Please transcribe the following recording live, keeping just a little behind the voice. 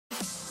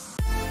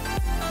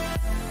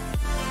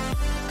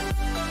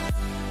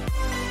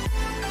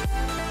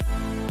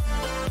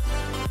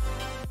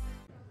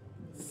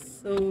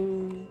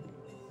So...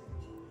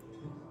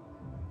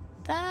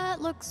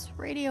 That looks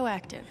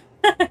radioactive.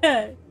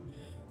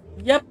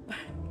 Yep.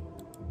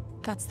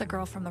 That's the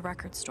girl from the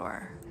record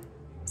store.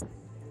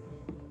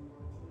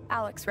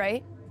 Alex,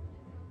 right?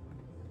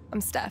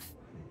 I'm Steph.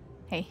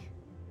 Hey.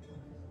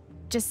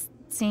 Just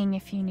seeing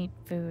if you need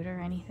food or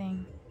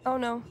anything. Oh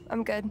no,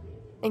 I'm good.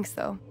 Thanks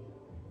though.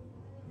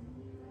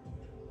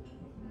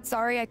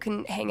 Sorry I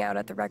couldn't hang out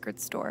at the record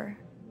store.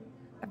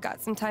 I've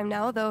got some time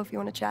now though if you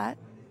want to chat.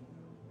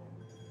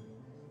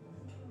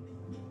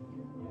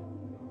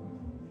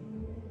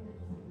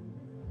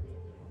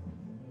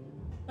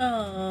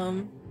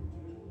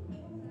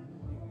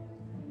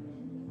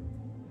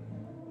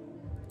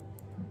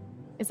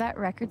 Is that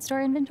record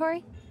store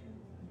inventory?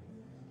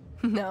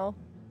 No,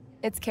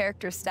 it's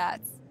character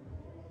stats.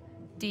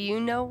 Do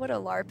you know what a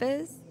LARP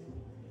is?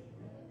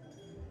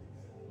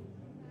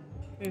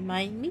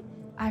 Remind me?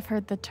 I've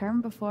heard the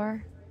term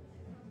before.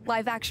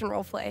 Live action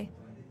roleplay.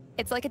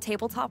 It's like a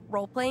tabletop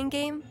role-playing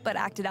game, but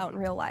acted out in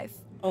real life.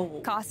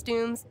 Oh.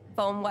 Costumes,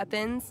 foam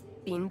weapons,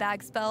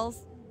 beanbag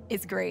spells.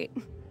 It's great.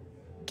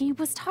 Gabe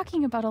was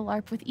talking about a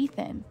LARP with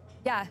Ethan.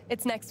 Yeah,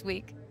 it's next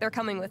week. They're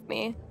coming with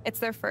me. It's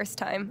their first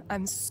time.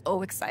 I'm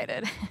so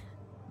excited.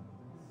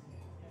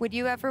 Would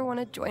you ever want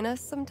to join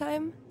us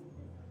sometime?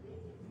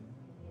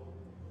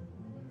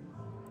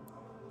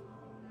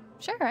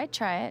 Sure, I'd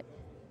try it.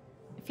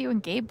 If you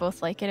and Gabe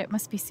both like it, it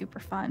must be super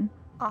fun.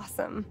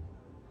 Awesome.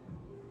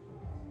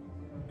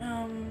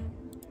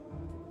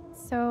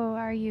 So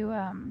are you,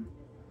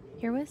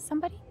 here with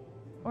somebody?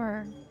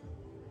 Or...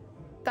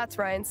 That's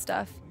Ryan's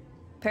stuff.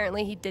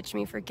 Apparently he ditched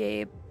me for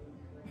Gabe.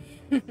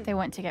 They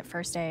went to get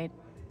first aid.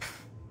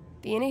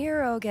 Being a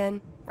hero again.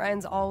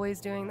 Ryan's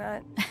always doing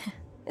that.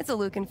 It's a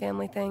Lucan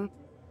family thing.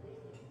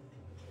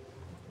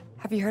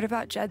 Have you heard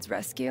about Jed's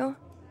rescue?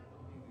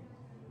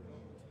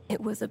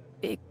 It was a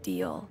big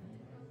deal.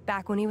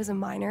 Back when he was a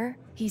minor,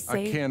 he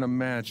saved... I can't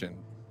imagine.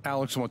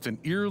 Alex wants an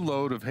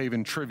earload of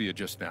Haven trivia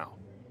just now.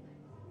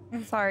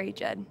 Sorry,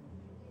 Jed.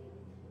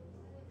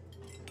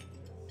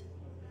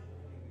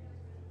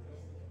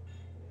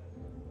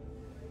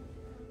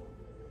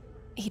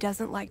 He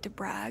doesn't like to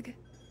brag,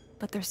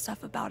 but there's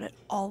stuff about it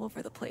all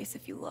over the place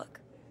if you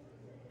look.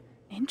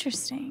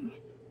 Interesting.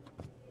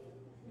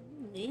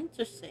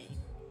 Interesting.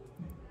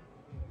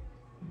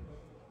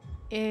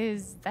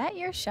 Is that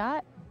your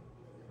shot?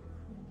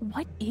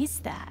 What is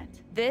that?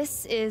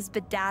 This is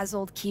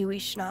bedazzled kiwi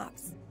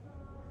schnapps.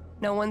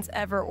 No one's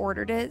ever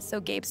ordered it,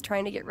 so Gabe's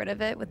trying to get rid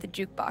of it with the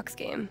jukebox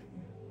game.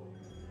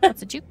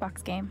 What's a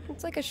jukebox game?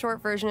 It's like a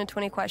short version of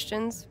 20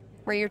 questions,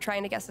 where you're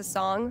trying to guess a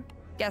song,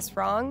 guess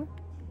wrong,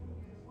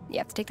 you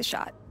have to take the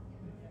shot.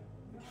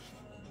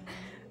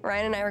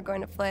 Ryan and I were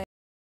going to play.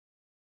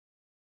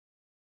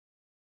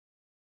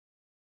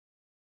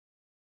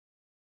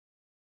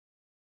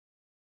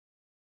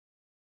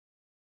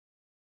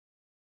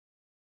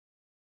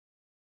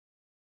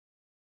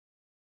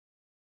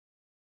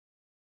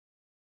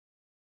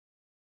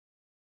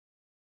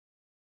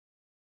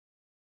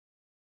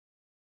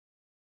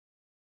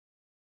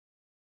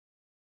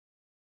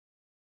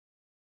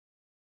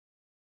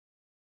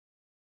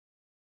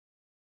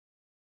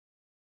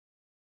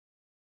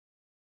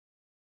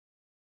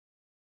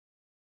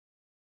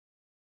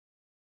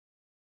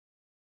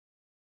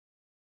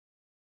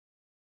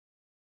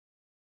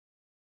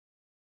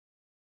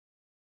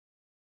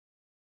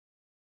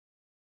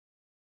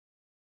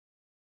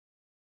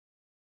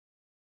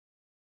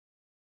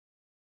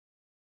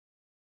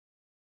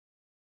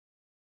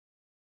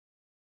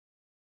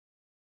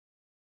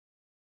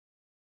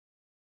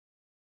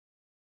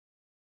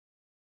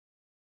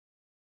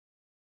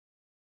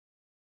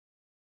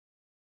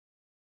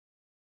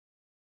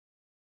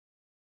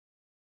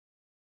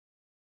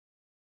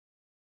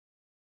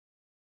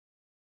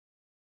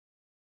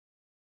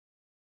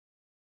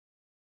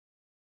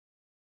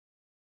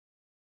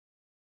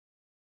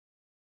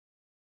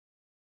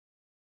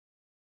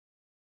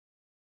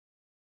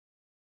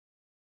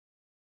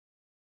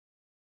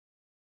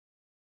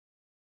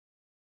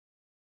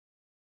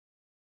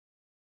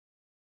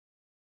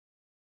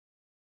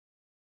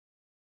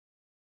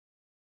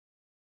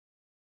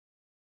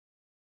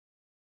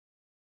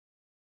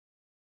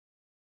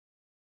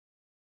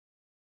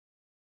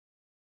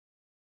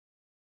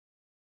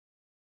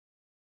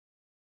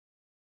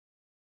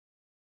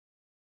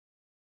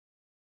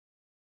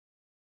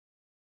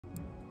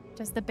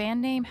 Does the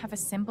band name have a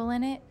symbol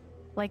in it?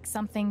 Like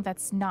something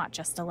that's not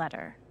just a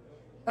letter?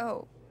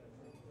 Oh.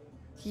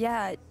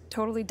 Yeah, it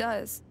totally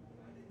does.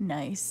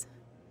 Nice.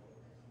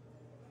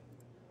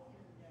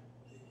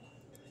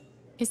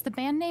 Is the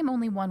band name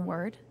only one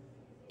word?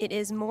 It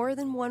is more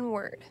than one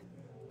word.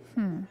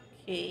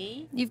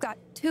 Okay. You've got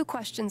 2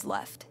 questions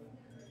left.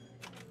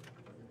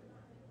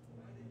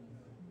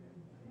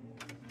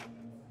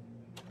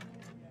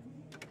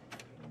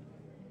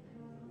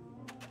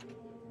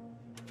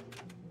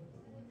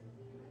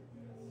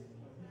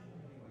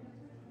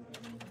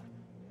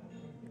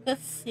 The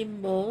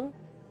symbol.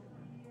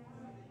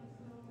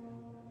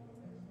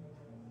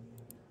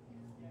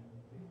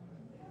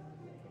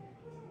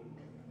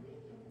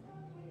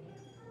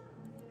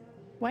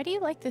 Why do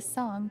you like this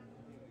song?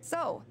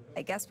 So,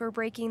 I guess we're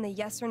breaking the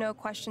yes or no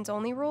questions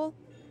only rule?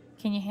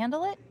 Can you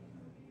handle it?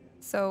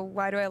 So,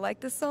 why do I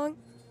like this song?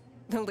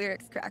 The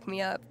lyrics crack me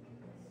up.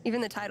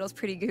 Even the title's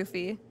pretty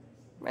goofy.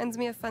 Reminds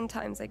me of fun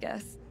times, I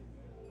guess.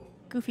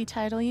 Goofy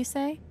title, you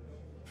say?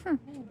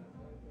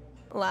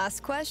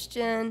 Last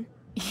question.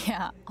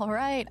 Yeah,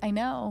 alright, I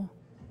know.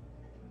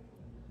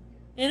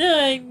 You know,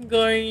 I'm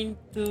going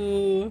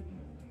to.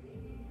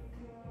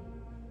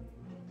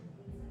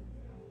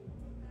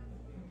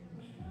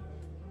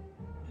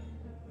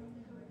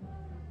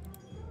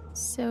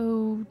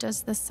 So,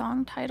 does the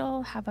song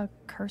title have a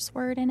curse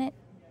word in it?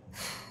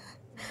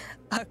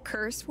 A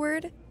curse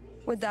word?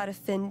 Would that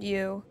offend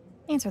you?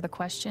 Answer the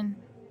question.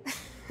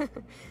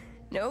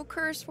 No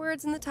curse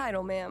words in the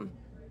title, ma'am.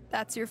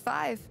 That's your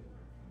 5.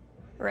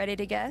 Ready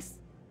to guess?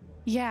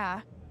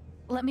 Yeah.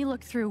 Let me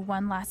look through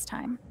one last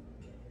time.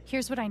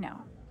 Here's what I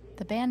know.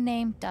 The band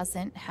name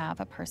doesn't have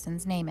a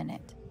person's name in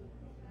it.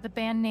 The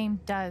band name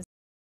does.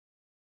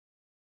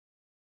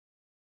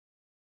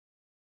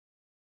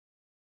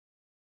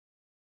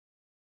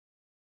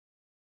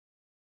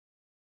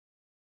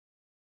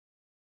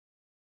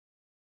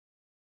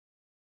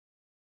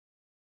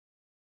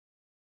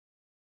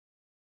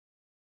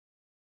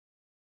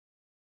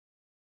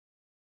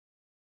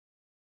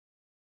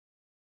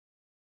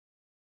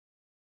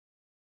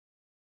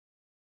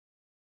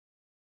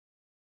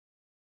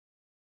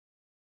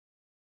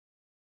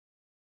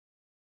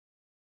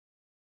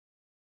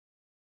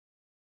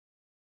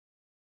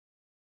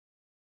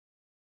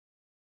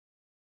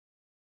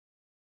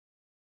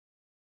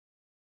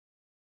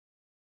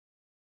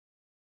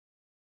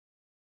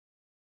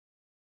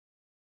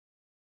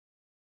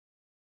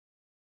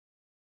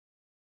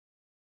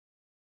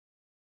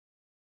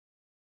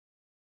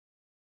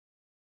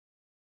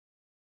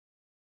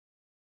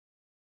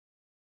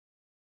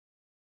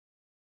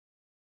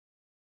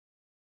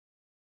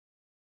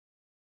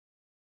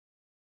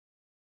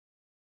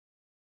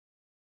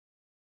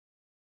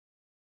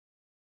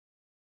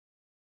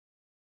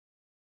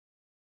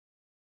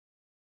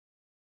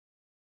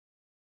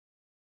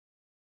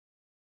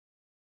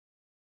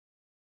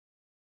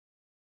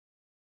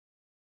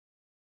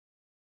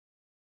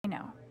 I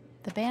know.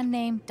 The band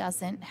name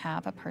doesn't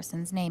have a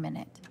person's name in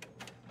it.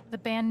 The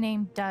band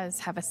name does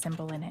have a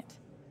symbol in it.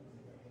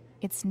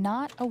 It's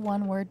not a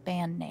one-word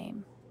band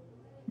name.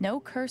 No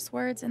curse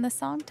words in the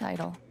song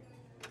title.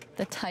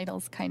 The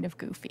title's kind of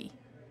goofy.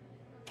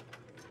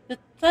 The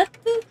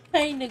title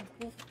kind of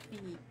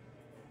goofy.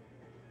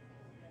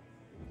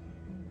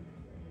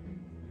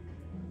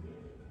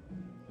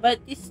 But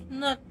it's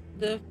not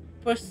the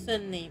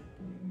person name.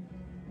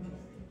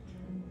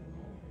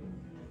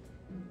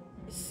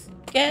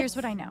 Here's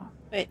what I know.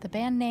 Wait. The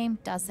band name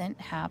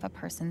doesn't have a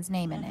person's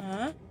name in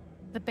it.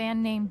 The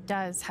band name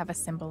does have a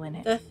symbol in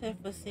it. Does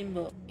have a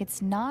symbol.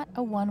 It's not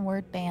a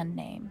one-word band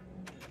name.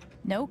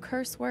 No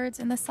curse words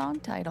in the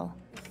song title.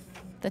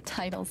 The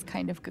title's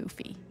kind of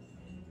goofy.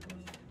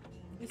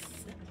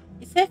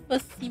 It's have a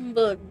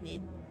symbol in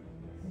it.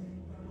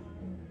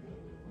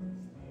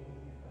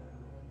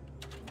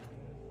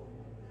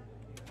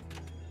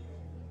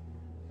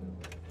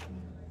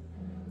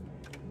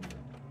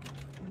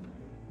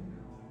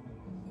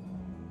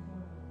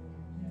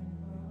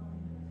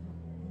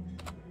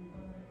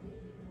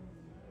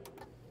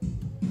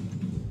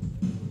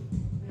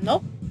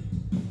 Nope.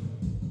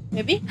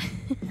 Maybe?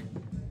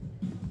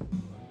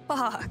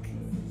 Fuck.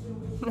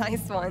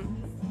 Nice one.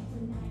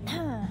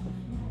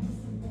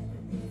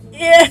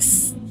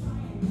 Yes!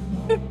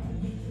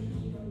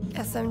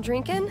 Guess I'm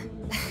drinking?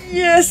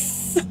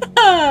 Yes!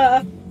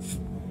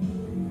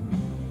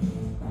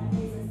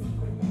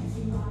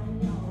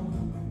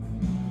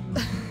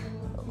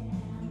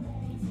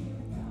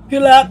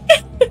 Good luck!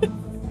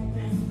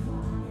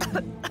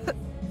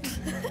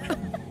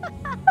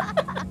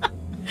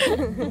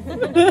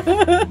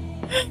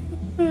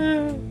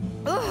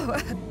 Oh.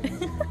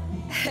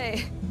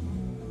 Hey,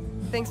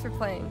 thanks for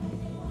playing.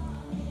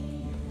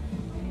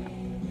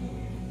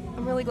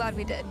 I'm really glad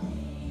we did.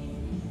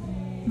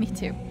 Me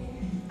too.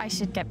 I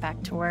should get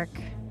back to work.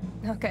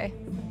 Okay.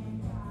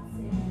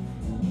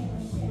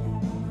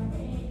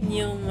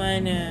 New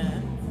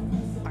mana.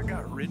 I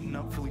got written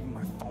up for leaving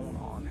my phone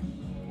on.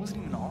 It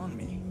wasn't even on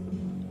me.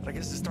 But I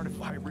guess it started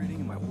vibrating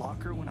in my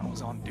locker when I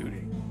was on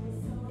duty.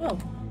 Oh.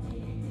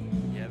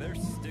 Yeah, they're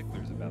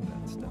sticklers about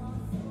that stuff.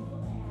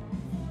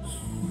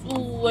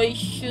 So I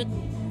should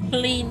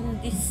clean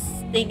this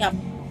thing up.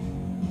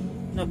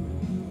 Nope.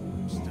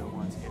 Still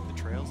want to hit the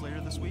trails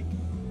later this week?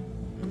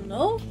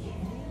 No?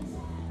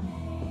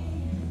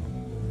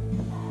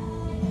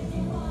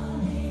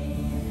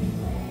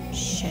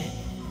 Shit.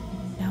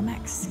 Now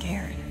Mac's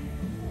scared.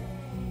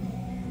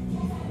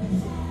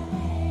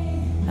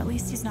 At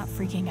least he's not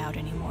freaking out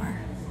anymore.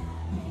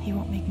 He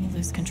won't make me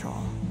lose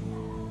control.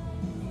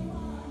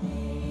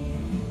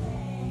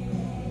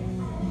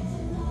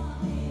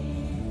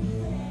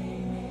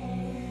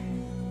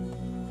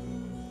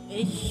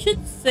 I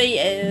should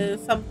say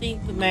something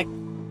to Mac.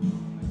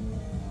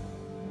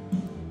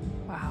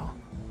 Wow,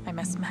 I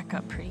messed Mac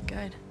up pretty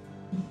good.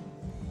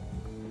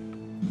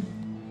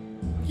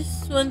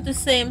 just want to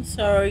say I'm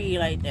sorry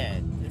like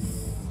that.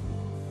 Just,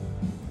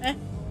 eh.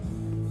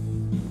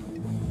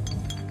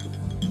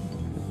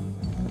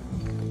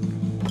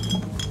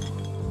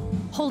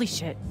 Holy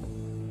shit.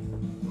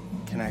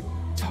 Can I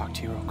talk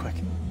to you real quick?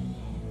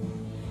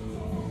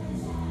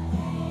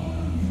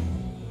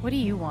 What do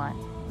you want?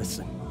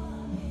 Listen,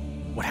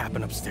 what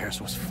happened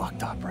upstairs was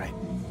fucked up, right?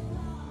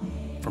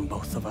 From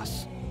both of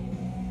us.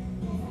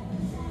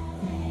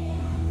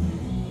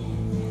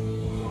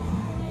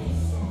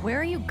 Where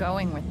are you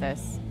going with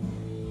this?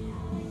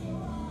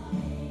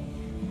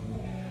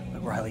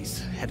 But Riley's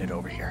headed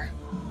over here.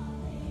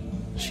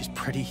 She's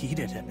pretty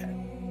heated.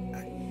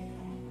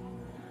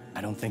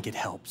 I don't think it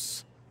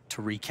helps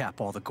to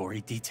recap all the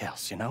gory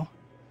details, you know?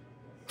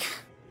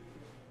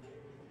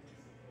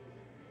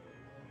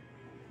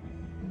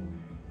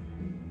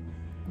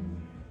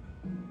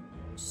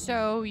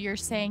 So you're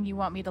saying you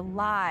want me to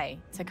lie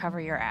to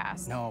cover your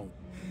ass? No.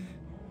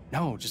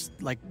 No,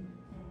 just, like,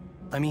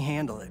 let me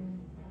handle it.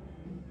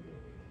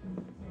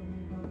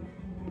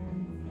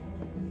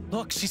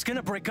 Look, she's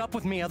gonna break up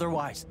with me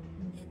otherwise.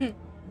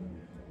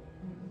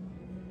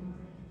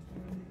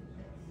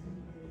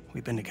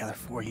 We've been together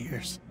 4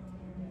 years.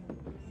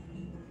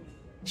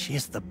 She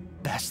is the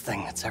best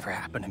thing that's ever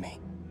happened to me.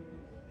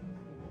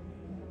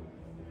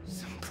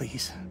 So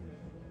please,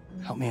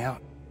 help me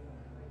out.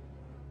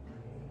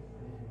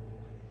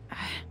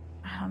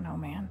 I don't know,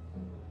 man.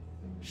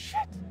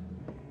 Shit.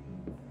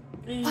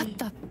 What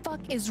the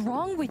fuck is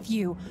wrong with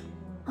you?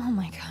 Oh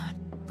my god.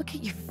 Look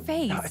at your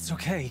face. No, it's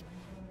okay.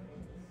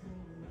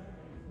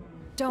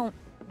 Don't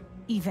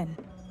even.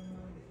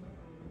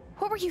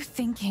 What were you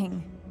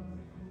thinking?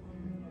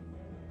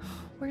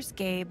 Where's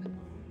Gabe?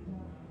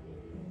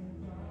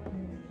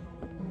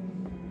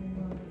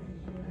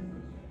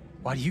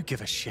 Why do you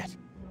give a shit?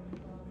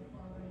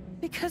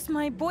 Because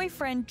my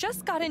boyfriend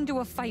just got into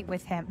a fight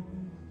with him.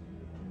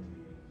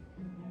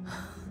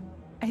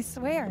 I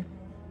swear.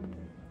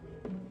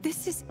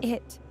 This is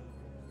it.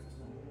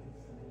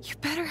 You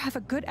better have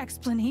a good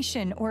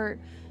explanation or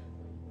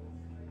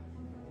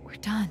we're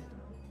done.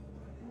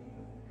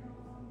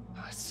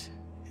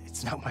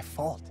 It's not my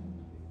fault.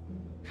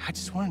 I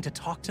just wanted to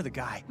talk to the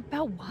guy.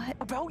 About what?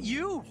 About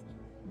you!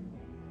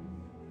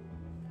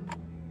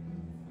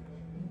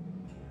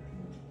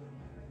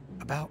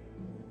 About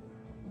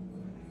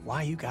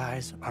why you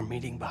guys are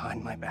meeting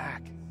behind my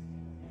back.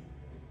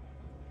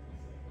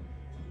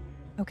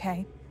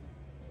 Okay.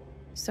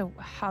 So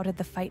how did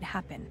the fight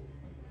happen?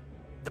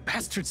 The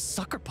bastard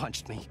sucker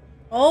punched me.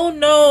 Oh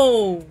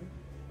no!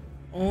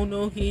 Oh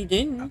no, he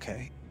didn't.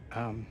 Okay,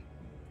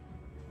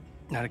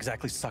 not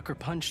exactly sucker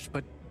punched,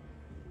 but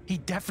he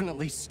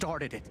definitely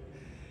started it.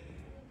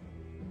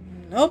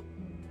 Nope.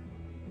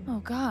 Oh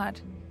god.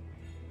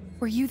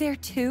 Were you there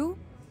too?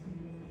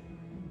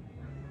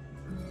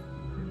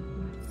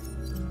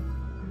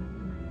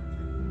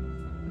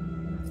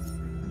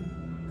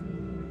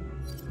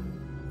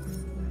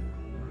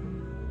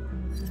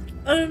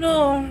 I don't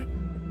know.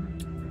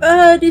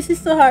 This is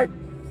so hard.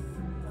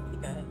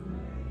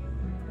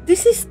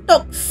 This is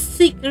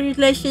toxic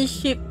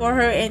relationship for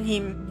her and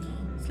him.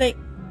 It's like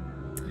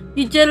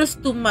you jealous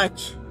too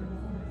much.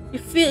 You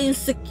feel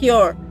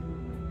insecure.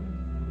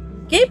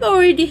 Gabe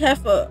already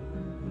have a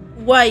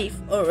wife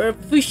or a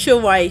future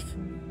wife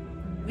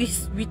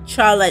with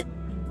Charlotte.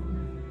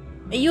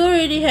 And you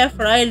already have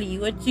Riley.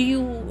 What are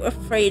you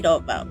afraid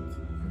about?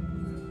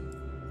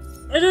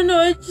 I don't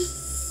know. I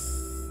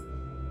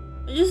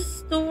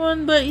just don't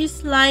want, but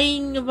he's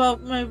lying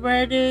about my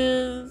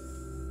brothers.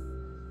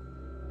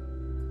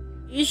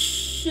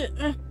 This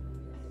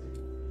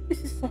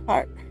is so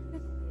hard.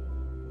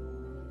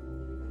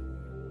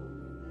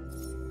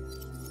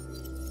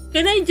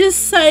 Can I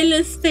just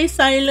stay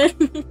silent?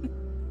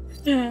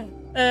 I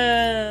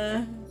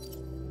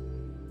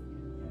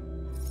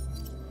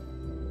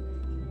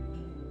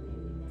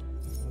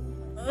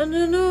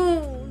don't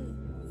know.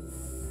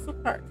 So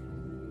hard.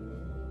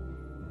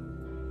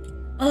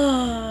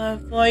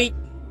 Avoid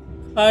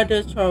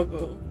further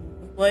trouble.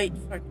 Avoid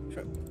further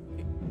trouble.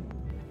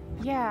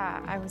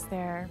 Yeah, I was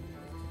there.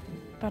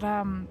 But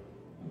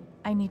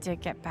I need to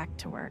get back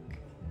to work.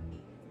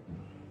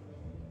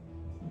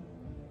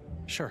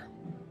 Sure.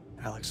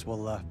 Alex,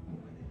 we'll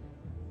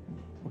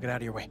get out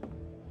of your way.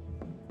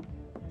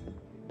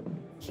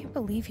 Can't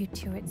believe you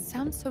two. It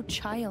sounds so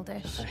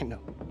childish. I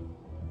know.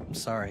 I'm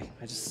sorry.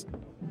 I just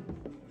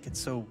get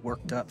so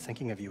worked up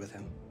thinking of you with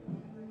him.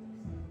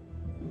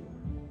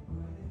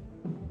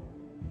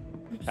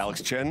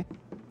 Alex Chen?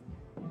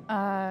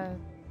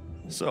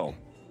 So,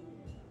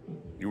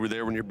 you were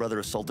there when your brother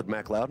assaulted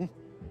Mac Loudon?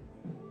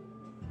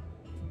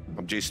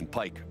 I'm Jason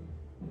Pike,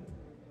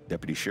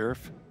 Deputy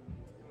Sheriff.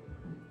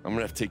 I'm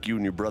gonna have to take you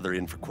and your brother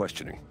in for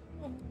questioning.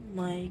 Oh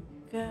my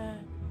god.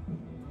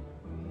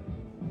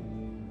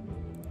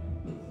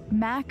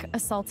 Mac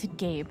assaulted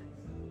Gabe.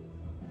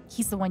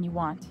 He's the one you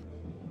want.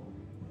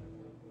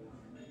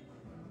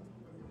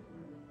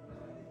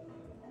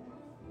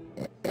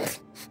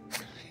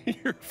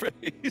 Your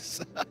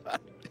face.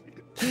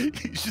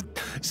 You should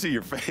see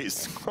your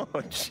face. Oh,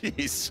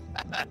 jeez.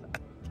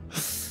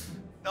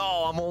 No,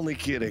 I'm only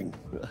kidding.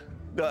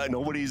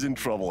 Nobody's in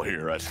trouble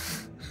here.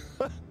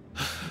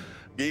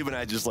 Gabe and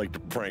I just like to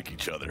prank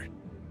each other.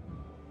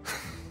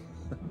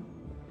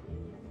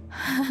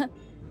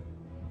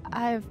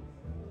 I've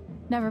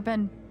never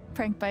been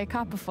pranked by a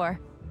cop before.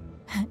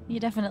 You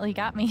definitely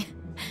got me.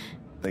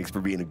 Thanks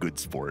for being a good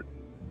sport.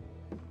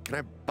 Can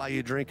I buy you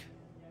a drink?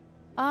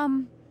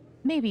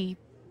 Maybe.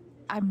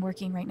 I'm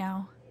working right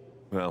now.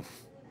 Well,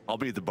 I'll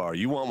be at the bar.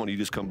 You want one, you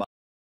just come by.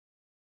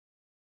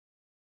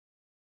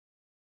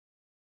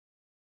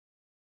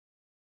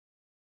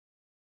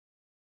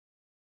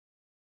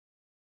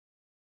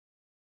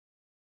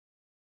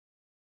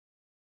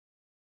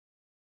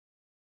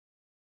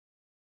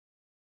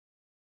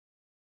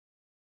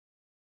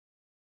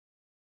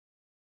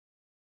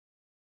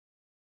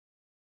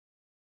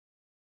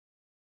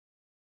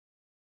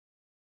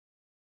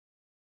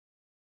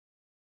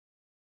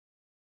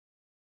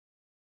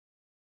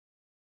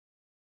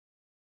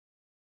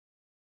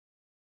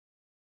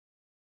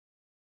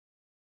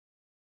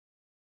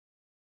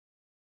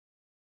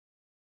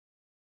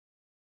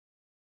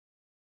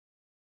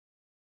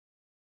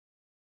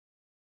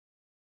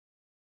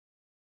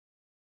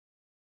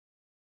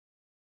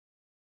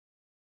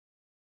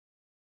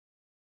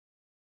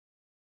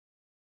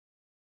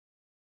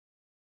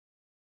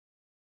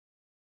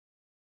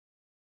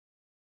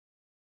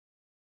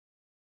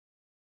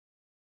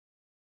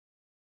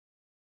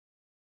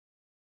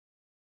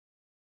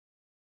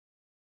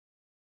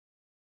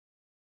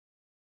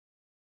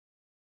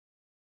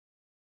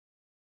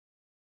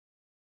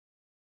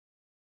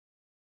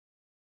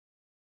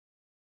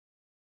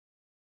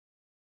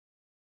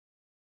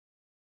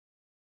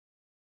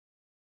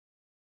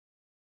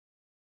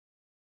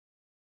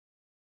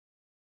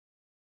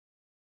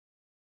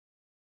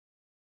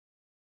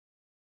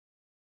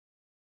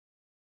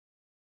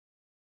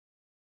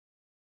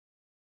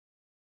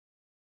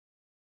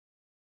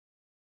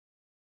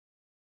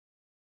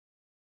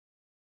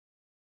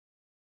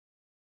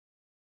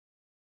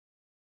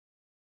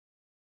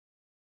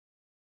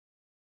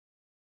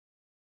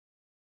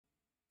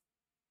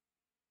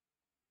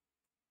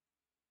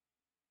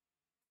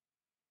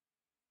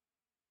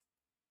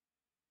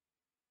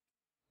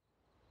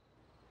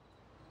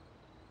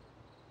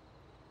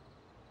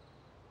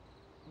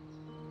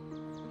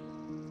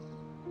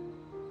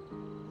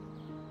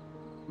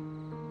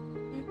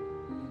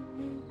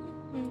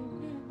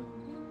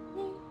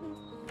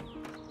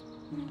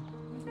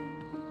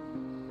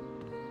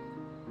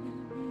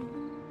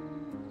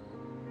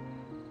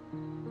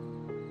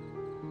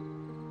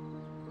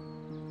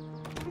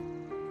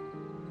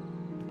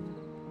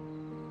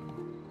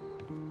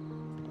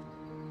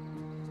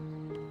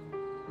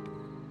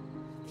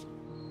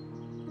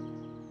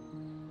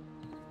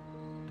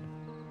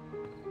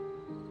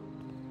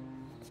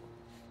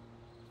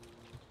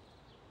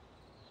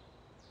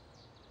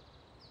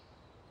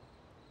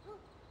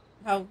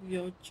 Have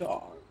your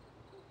job.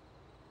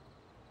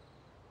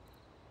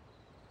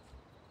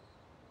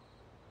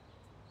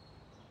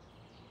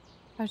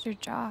 How's your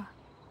jaw?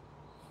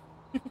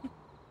 Is the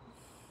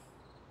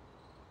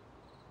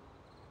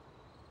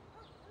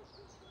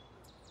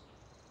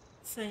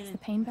Saying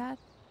pain bad?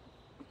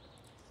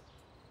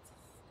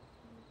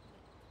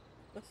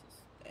 this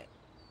is that.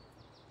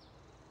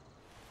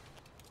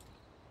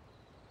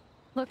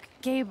 Look,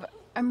 Gabe,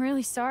 I'm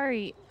really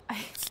sorry.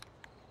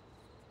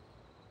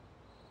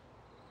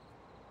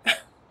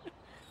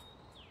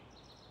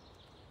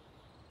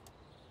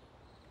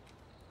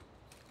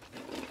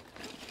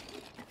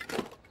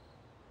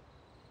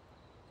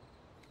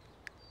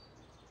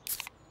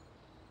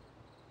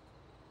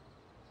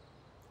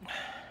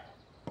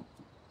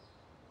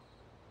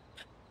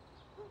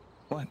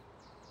 What?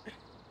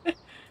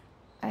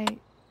 I... Do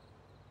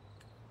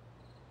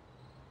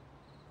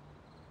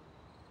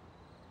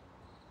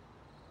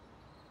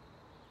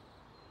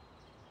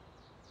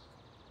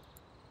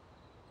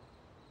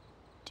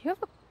you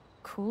have a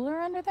cooler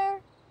under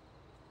there?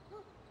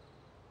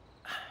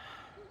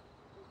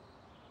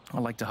 I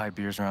like to hide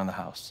beers around the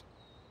house.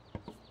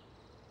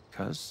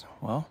 Because,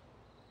 well,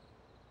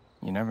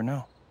 you never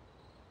know.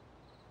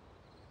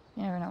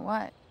 You never know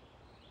what.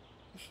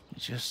 You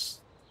just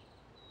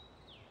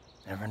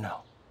never know.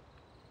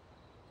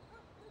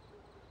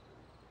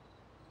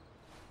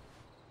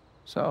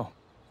 So,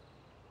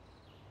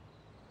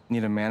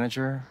 need a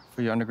manager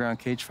for your underground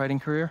cage fighting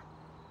career?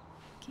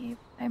 Gabe,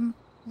 I'm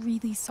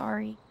really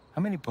sorry.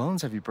 How many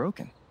bones have you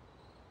broken?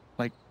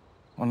 Like,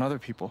 on other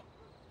people?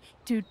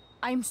 Dude,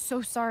 I'm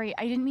so sorry.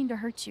 I didn't mean to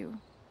hurt you.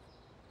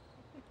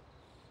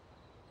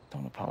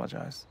 Don't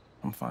apologize.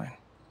 I'm fine.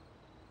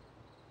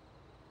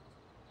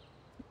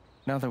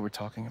 Now that we're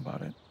talking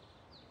about it,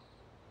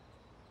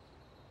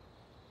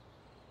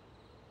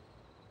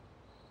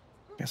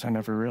 guess I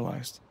never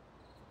realized.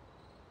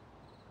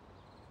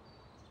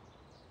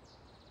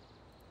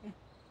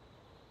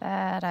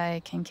 That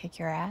I can kick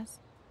your ass?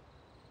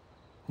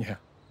 Yeah,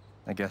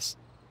 I guess.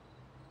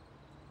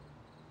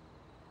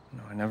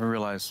 No, I never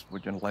realized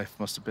what your life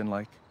must have been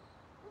like.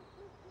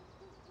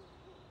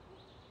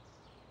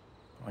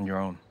 on your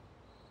own.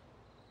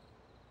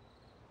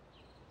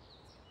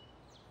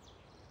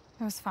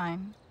 It was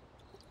fine.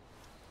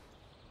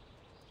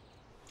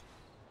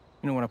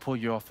 You know, when I pulled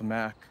you off the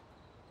Mac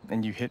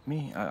and you hit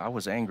me, I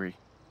was angry.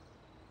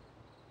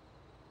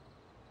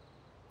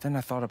 Then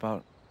I thought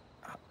about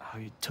how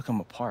you took him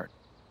apart.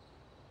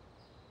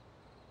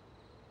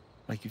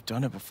 Like you've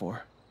done it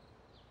before.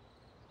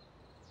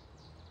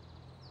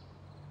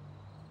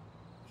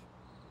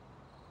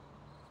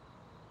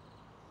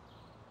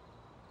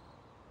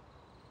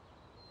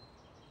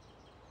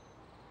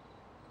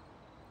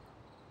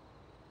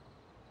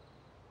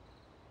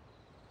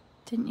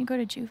 Didn't you go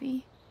to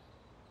juvie?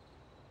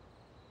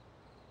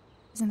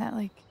 Isn't that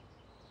like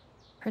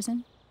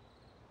prison?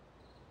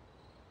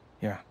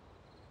 Yeah.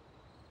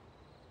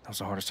 That was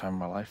the hardest time of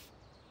my life.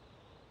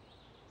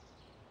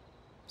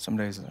 Some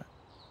days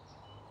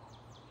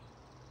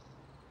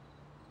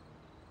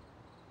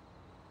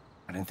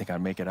I didn't think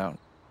I'd make it out.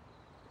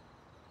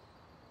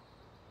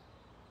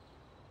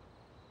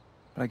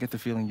 But I get the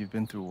feeling you've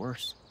been through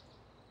worse.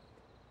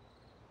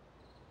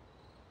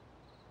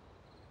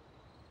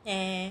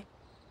 Eh,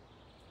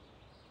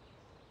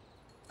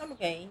 I'm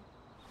okay.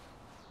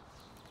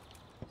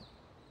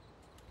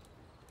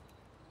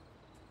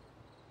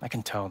 I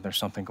can tell there's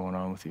something going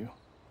on with you.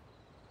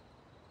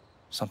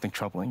 Something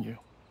troubling you.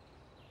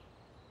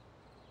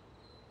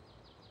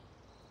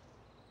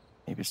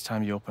 Maybe it's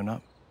time you open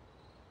up.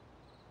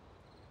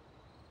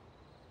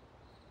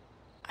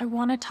 I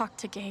want to talk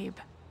to Gabe,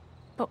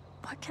 but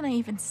what can I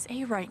even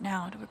say right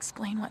now to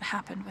explain what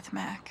happened with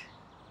Mac?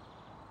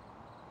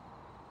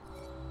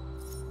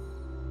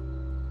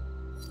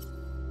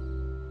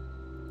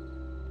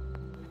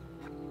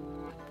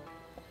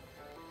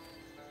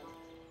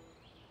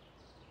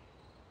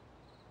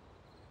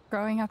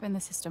 Growing up in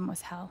the system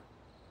was hell.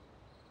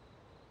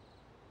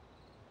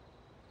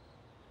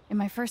 In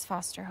my first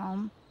foster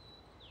home,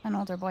 an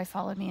older boy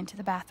followed me into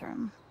the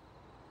bathroom,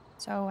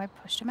 so I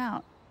pushed him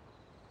out.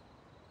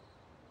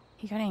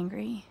 He got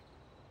angry.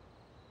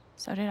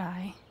 So did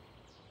I.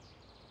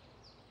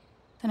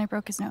 Then I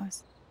broke his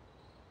nose.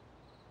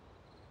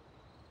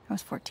 I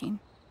was 14.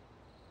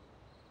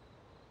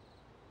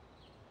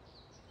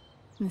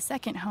 In the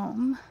second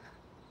home,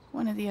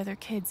 one of the other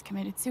kids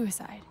committed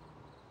suicide.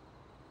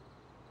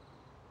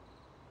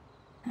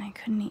 And I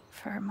couldn't eat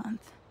for a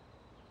month.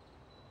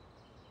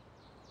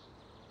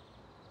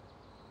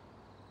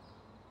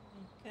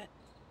 Okay.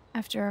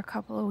 After a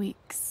couple of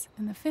weeks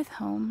in the fifth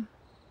home,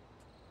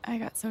 I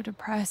got so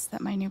depressed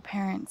that my new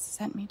parents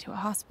sent me to a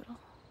hospital.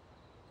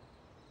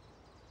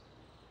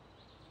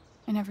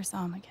 I never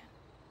saw him again.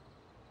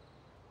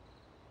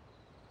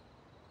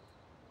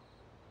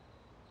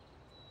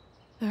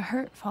 The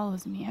hurt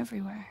follows me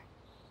everywhere.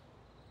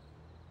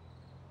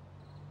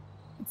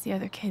 It's the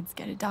other kids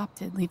get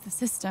adopted, leave the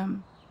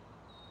system.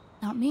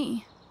 Not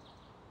me.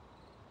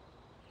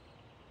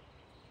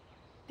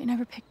 They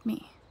never picked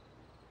me.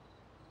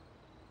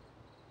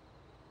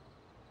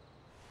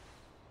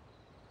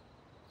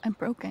 I'm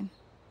broken.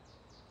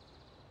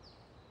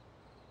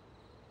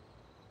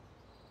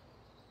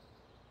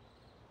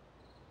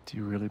 Do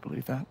you really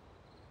believe that?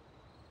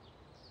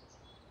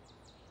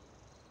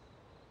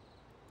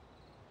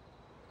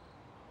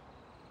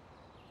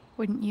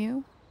 Wouldn't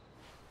you?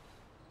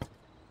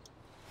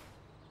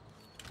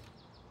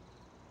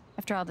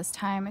 After all this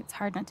time, it's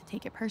hard not to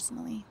take it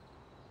personally.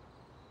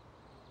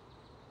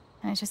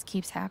 And it just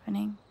keeps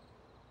happening.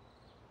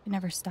 It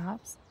never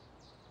stops.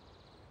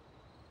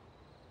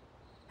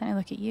 Then I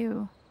look at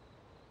you.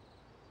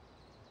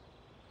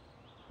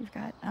 You've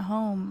got a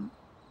home,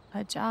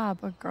 a job,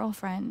 a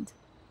girlfriend.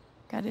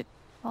 Got it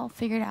all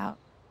figured out.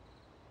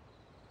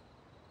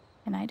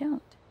 And I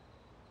don't.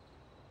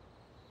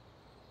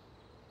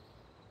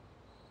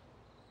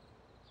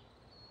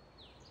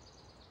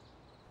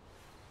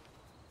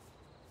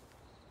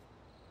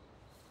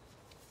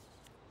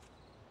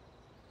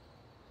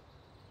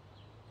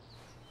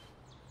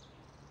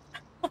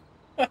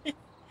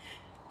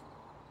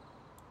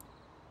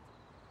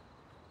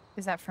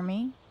 Is that for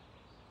me?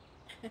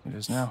 It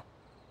is now.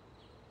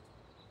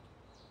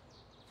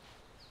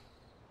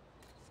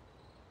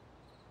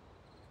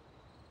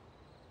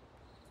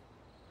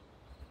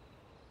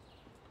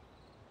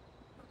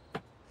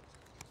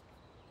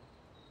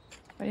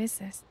 What is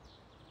this?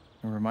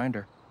 A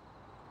reminder.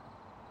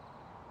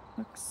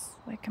 Looks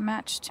like a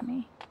match to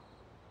me.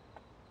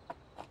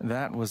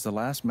 That was the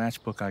last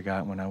matchbook I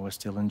got when I was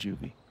still in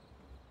juvie.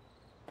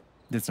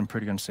 Did some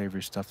pretty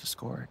unsavory stuff to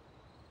score it.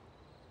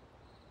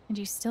 And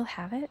you still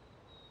have it?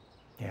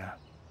 Yeah.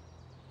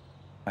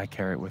 I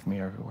carry it with me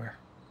everywhere.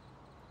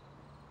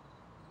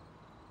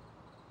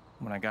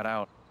 When I got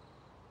out,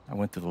 I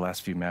went through the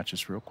last few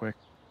matches real quick,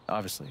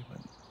 obviously,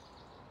 but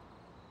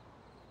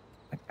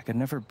I could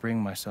never bring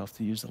myself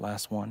to use the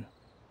last one.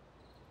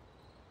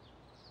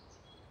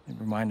 It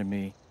reminded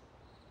me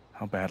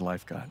how bad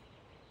life got.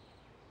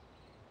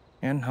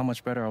 And how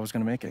much better I was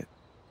going to make it.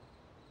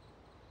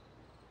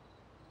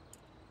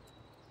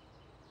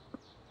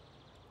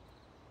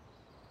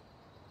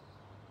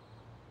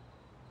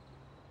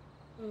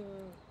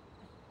 Mm.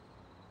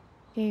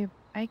 Gabe,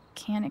 I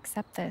can't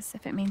accept this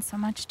if it means so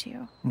much to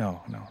you.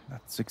 No,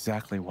 that's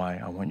exactly why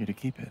I want you to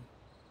keep it.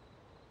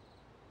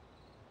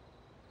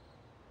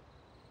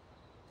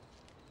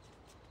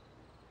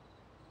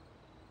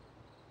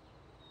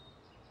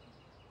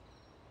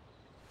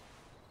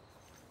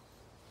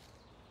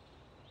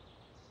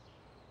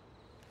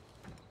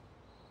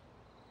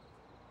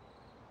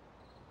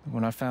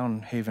 When I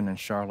found Haven and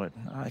Charlotte,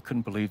 I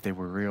couldn't believe they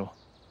were real.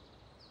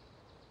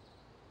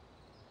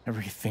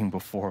 Everything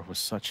before was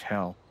such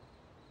hell.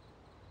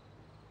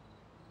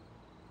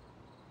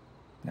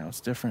 Now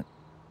it's different.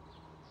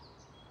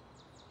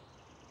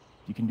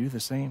 You can do the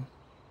same.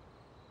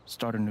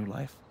 Start a new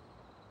life.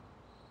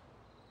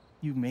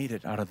 You made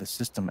it out of the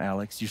system,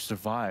 Alex. You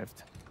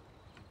survived.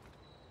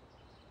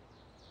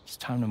 It's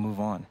time to move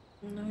on.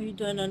 No, you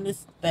don't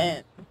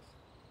understand.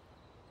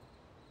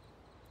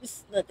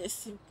 It's not as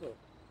simple.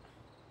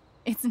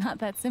 It's not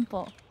that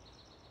simple.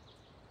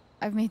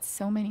 I've made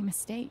so many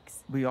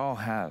mistakes. We all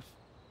have.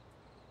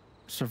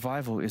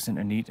 Survival isn't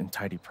a neat and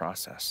tidy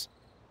process.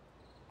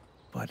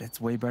 But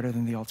it's way better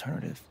than the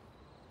alternative.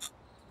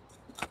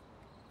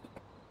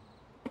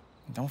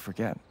 And don't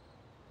forget,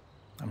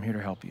 I'm here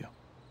to help you.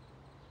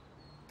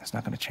 That's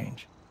not going to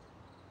change.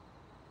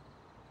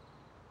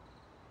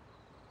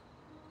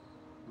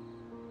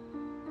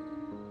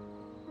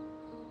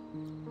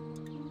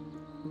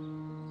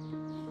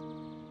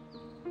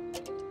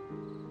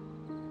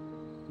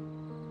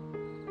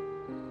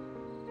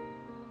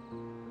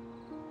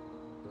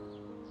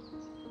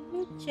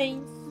 You'll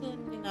change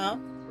soon enough.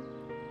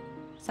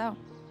 So,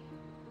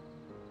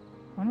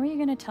 when were you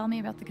gonna tell me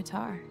about the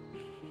guitar?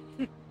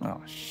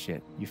 Oh,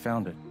 shit. You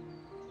found it.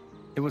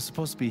 It was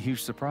supposed to be a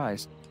huge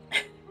surprise.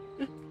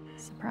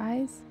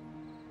 Surprise?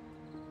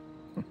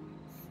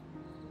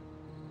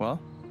 Well,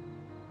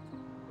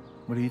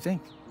 what do you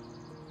think?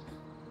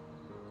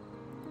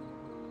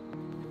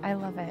 I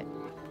love it.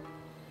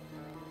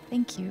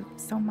 Thank you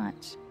so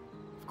much.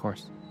 Of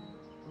course.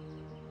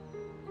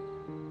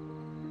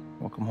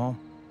 Welcome home.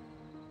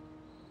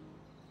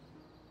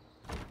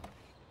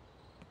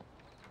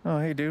 Oh,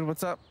 hey, dude,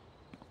 what's up?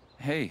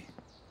 Hey,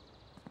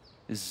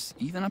 is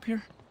Ethan up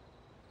here?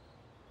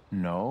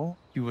 No,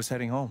 he was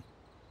heading home.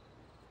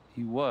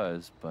 He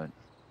was, but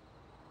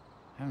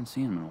I haven't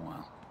seen him in a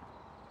while.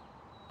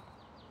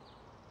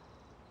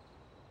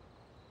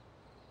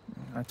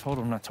 I told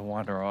him not to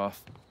wander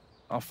off.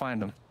 I'll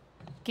find him.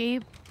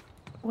 Gabe,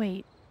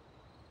 wait.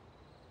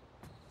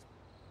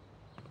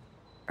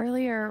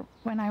 Earlier,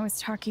 when I was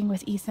talking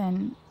with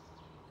Ethan,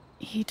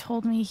 he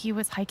told me he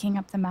was hiking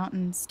up the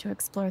mountains to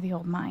explore the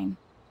old mine.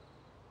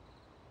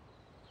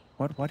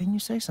 What? Why didn't you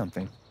say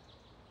something?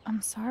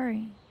 I'm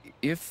sorry.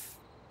 If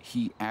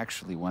he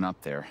actually went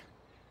up there,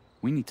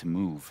 we need to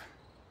move.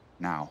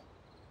 Now.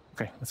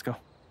 Okay, let's go.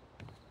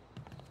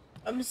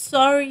 I'm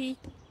sorry.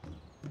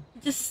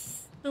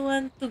 Just the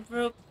one to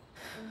broke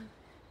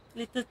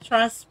little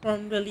trust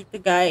from the little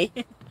guy.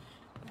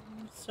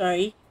 I'm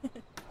sorry.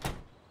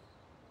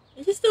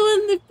 I just don't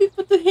want the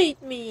people to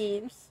hate me.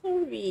 I'm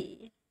sorry.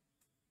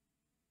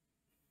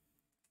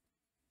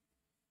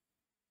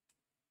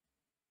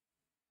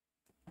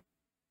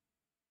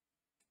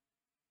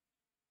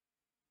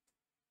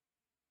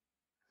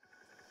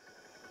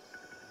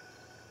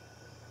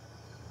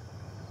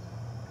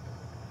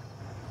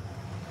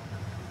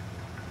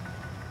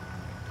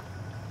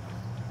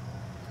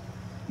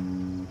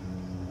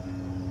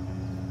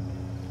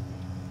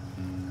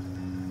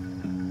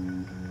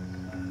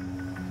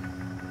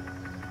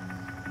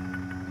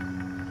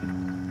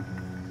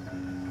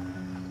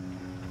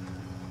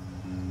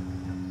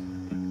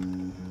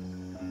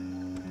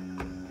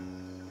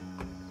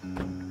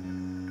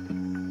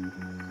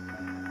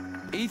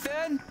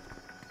 Ethan?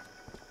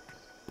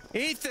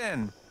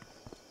 Ethan!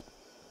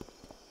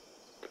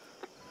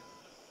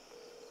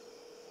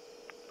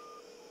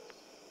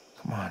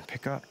 Come on,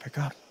 pick up, pick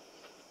up.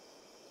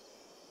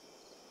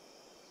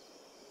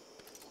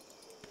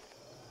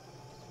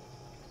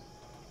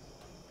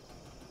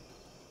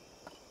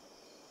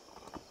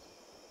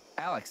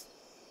 Alex.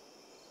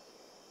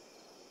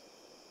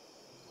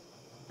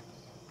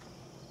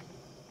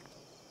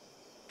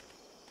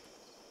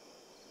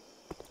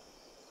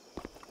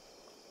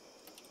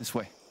 This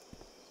way.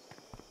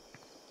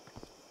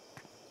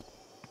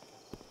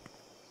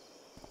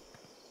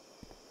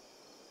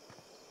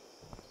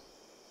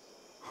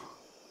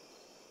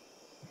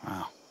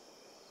 Wow.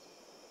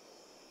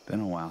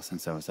 Been a while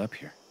since I was up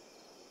here.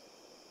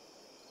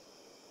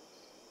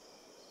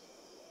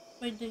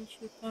 Why didn't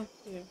you come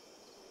here?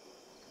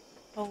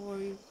 How were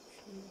you?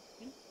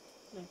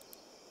 No.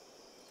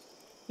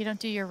 You don't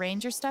do your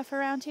ranger stuff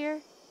around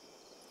here?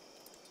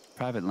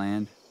 Private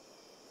land.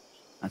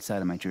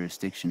 Outside of my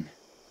jurisdiction.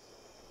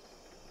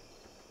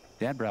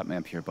 Dad brought me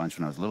up here a bunch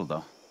when I was little,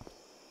 though.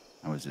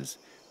 I was his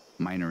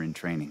miner in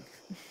training.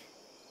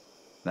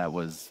 That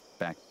was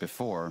back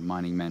before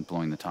mining meant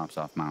blowing the tops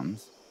off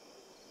mountains.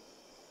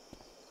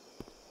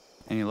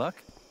 Any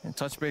luck? And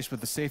touch base with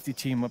the safety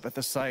team up at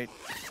the site.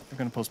 They're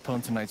gonna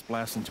postpone tonight's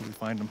blast until we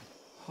find them.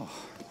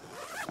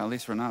 At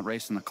least we're not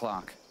racing the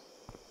clock.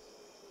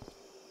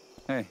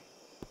 Hey,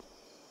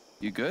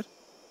 you good?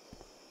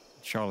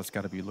 Charlotte's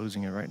got to be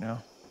losing it right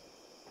now.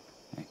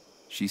 Hey,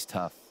 she's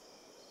tough.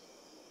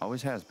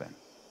 Always has been.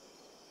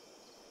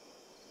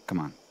 Come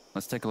on,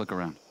 let's take a look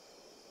around.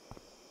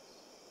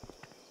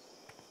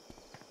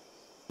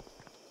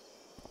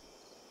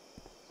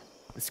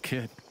 This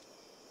kid.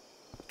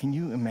 Can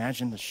you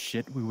imagine the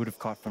shit we would have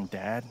caught from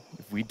Dad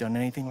if we'd done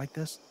anything like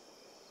this?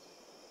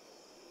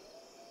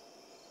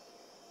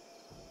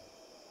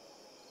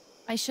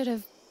 I should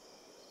have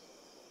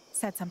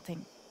said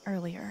something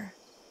earlier.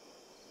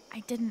 I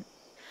didn't.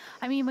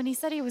 I mean, when he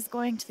said he was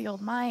going to the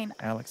old mine,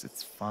 Alex,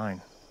 it's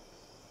fine.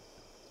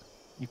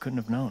 You couldn't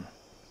have known.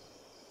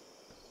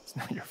 It's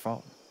not your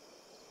fault.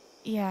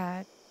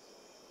 yeah,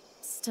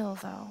 still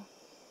though.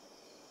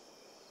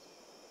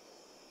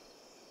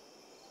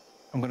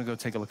 I'm gonna go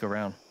take a look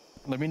around.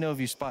 Let me know if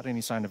you spot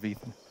any sign of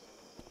Ethan.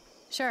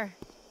 Sure.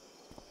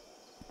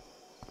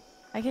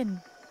 I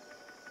can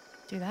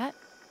do that.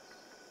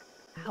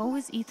 How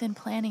is Ethan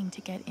planning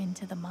to get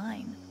into the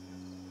mine?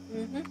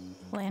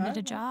 Landed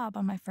a job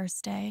on my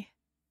first day.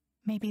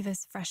 Maybe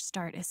this fresh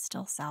start is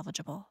still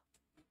salvageable.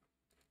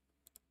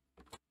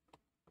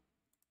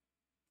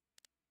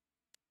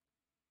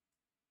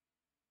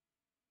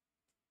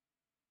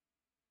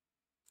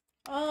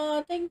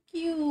 Oh, thank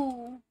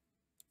you.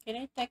 Can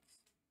I text?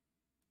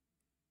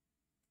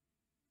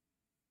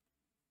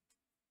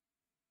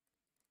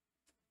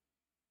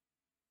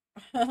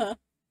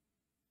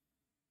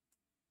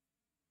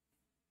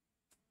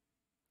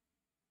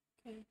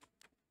 Okay.